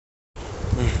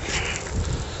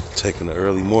Taking an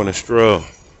early morning stroll.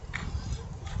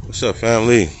 What's up,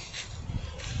 family?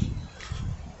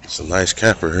 It's a nice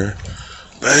camper here.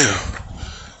 Bam!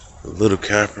 A little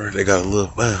camper. They got a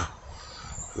little bam.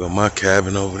 Got my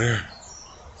cabin over there.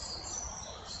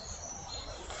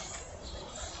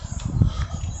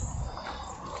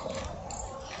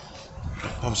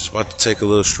 I'm just about to take a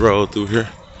little stroll through here.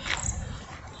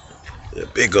 Yeah,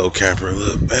 big old camper.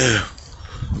 Look, bam.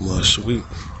 A little sweet.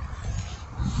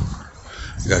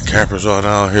 Got campers all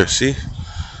down here. See?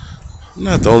 I'm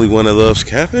not the only one that loves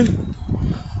camping.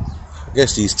 I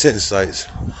guess these tent sites.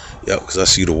 Yep, because I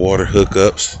see the water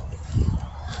hookups.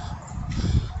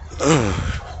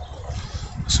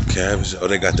 Some cabins. Oh,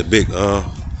 they got the big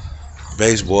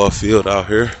baseball field out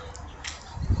here.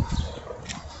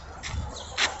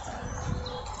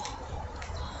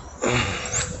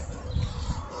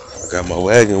 I got my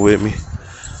wagon with me.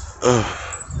 My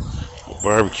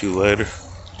barbecue later.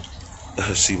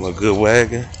 See my good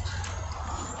wagon.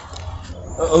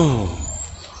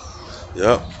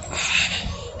 Yep.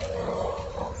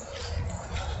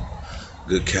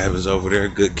 Good cabins over there.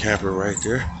 Good camper right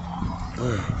there.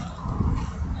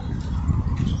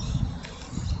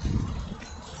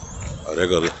 Oh, there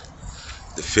go the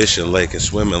fishing lake and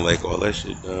swimming lake. All that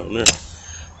shit down there.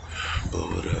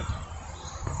 Blow it up.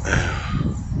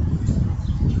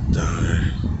 Down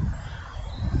there.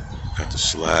 Got the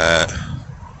slide.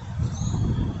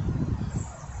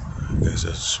 I guess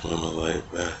that's a swimming lake,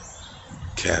 man.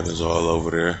 Cabins all over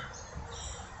there.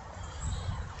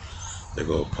 They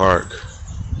go park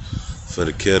for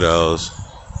the kiddos.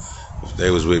 If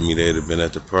they was with me, they'd have been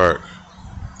at the park.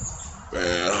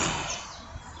 Bam.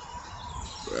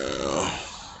 Bam.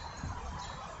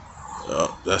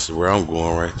 Oh, that's where I'm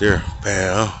going right there.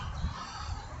 Bam.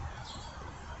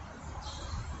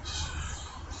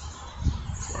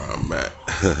 Where I'm at.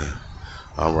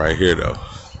 I'm right here though.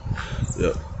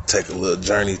 Yep. Take a little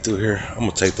journey through here. I'm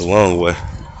gonna take the long way.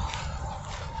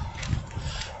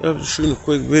 Yep, just shooting a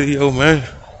quick video, man.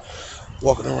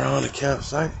 Walking around the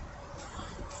campsite.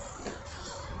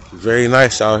 Very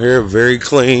nice out here, very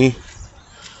clean.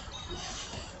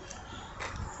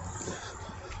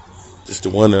 Just the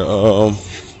one that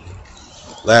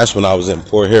last one I was in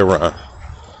Port Huron.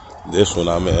 This one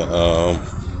I'm in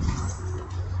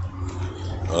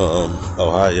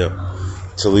Ohio,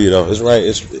 Toledo. It's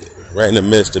right in the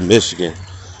midst of Michigan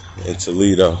and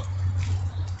Toledo.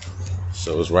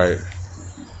 So it's right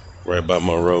by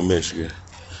Monroe, Michigan.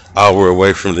 Hour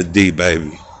away from the D,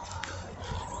 baby.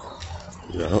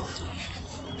 You know,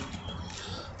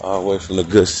 all the way from the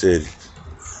good city.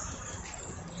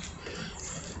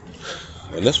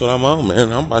 And that's what I'm on,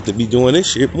 man. I'm about to be doing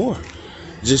this shit more.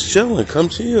 Just chilling. Come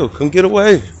chill. Come get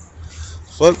away.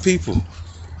 Fuck people.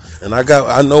 And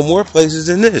I know more places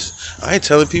than this. I ain't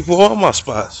telling people all my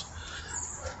spots.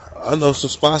 I know some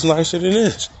spots nicer than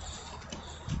this.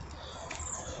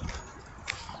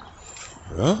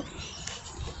 Yeah.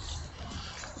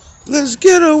 Let's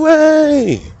get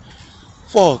away.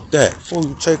 Fuck that. Before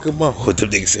you take them off. What the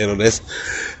nigga said on this?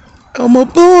 I'm a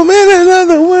boom in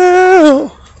another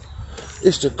world.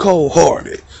 It's the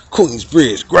cold-hearted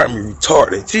Queensbridge, Grammy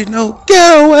retarded. You know,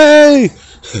 get away.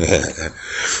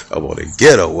 I want to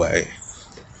get away.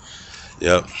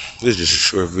 Yep. This is just a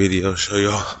short video. Show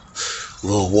y'all a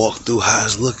little walk through how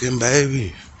it's looking,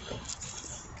 baby.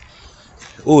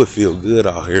 Oh, it feel good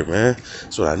out here, man.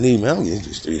 That's what I need, man. I'm getting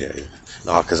just 3 days.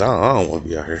 No, because I don't want to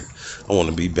be out here. I want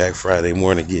to be back Friday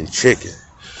morning getting chicken.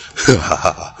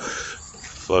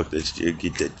 Fuck this shit.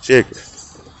 Get that chicken.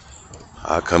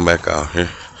 I'll come back out here.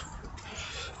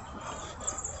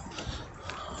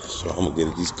 So I'm going to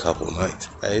get these couple nights,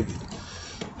 baby.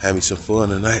 Have me some fun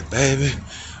tonight, baby.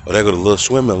 Oh, there go the little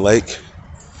swimming lake.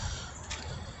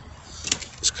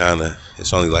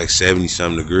 It's only like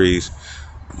 70-something degrees.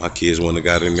 My kids wouldn't have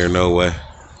got in there no way.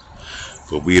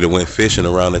 But we'd have went fishing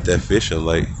around at that fishing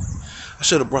lake. I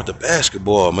should have brought the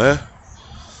basketball, man.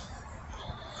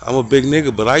 I'm a big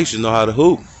nigga, but I used to know how to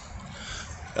hoop.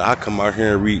 I come out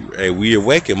here and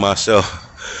reawaken myself.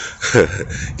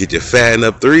 Get your fatting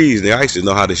up threes. Nigga, I used to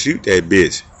know how to shoot that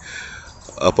bitch.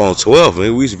 Up on 12,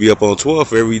 man. We used to be up on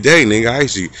 12 every day, nigga. I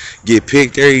used to get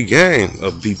picked every game.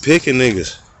 Be picking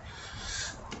niggas.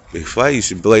 Big fight, used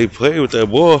to play with that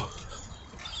ball.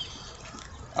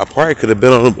 I probably could have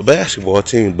been on a basketball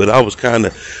team, but I was kind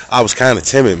of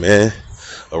timid, man.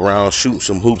 Around shooting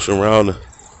some hoops around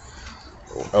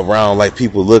like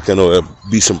people looking, or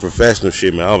be some professional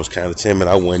shit, man. I was kind of timid.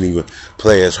 I wouldn't even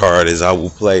play as hard as I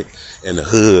would play in the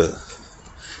hood,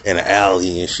 in the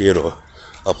alley and shit, or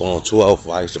up on 12.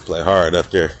 I used to play hard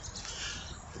up there.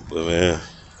 But man,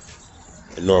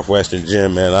 At Northwestern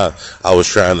Gym, man, I was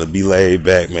trying to be laid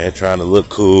back, man, trying to look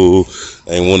cool.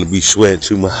 I ain't want to be sweating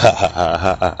too much.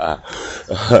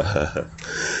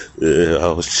 Yeah,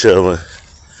 I was chilling.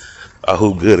 I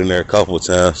hooped good in there a couple of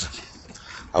times.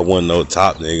 I wasn't no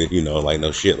top nigga, you know, like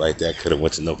no shit like that. Could have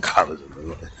went to no college.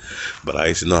 But I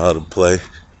used to know how to play.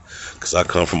 Because I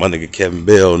come from my nigga Kevin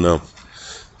Bell now.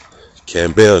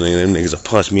 Kevin Bell, nigga, them niggas will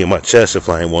punch me in my chest if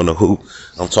I ain't want to hoop.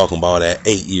 I'm talking about at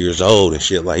 8 years old and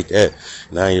shit like that.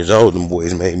 9 years old, them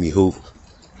boys made me hoop.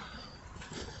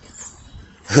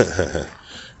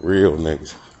 Real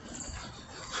niggas.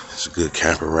 It's a good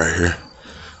camper right here.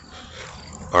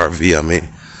 RV, I mean.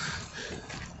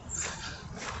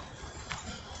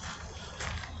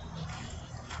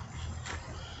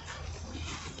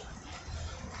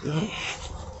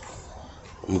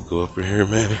 I'm gonna go up in here,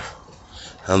 man.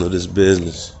 Handle this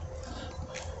business.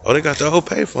 Oh, they got the whole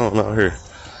payphone out here.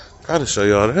 Gotta show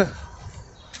y'all that.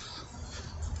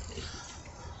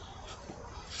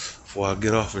 Before I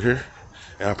get off of here.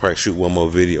 And I'll probably shoot one more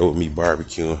video with me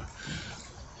barbecuing.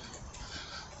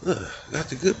 Look, got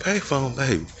the good payphone,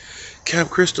 baby. Camp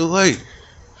Crystal Lake.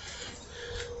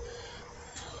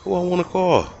 Who I wanna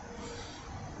call?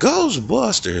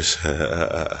 Ghostbusters.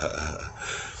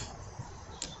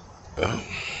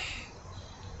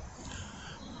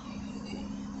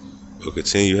 We'll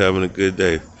continue having a good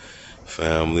day,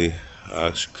 family.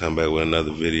 I should come back with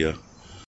another video.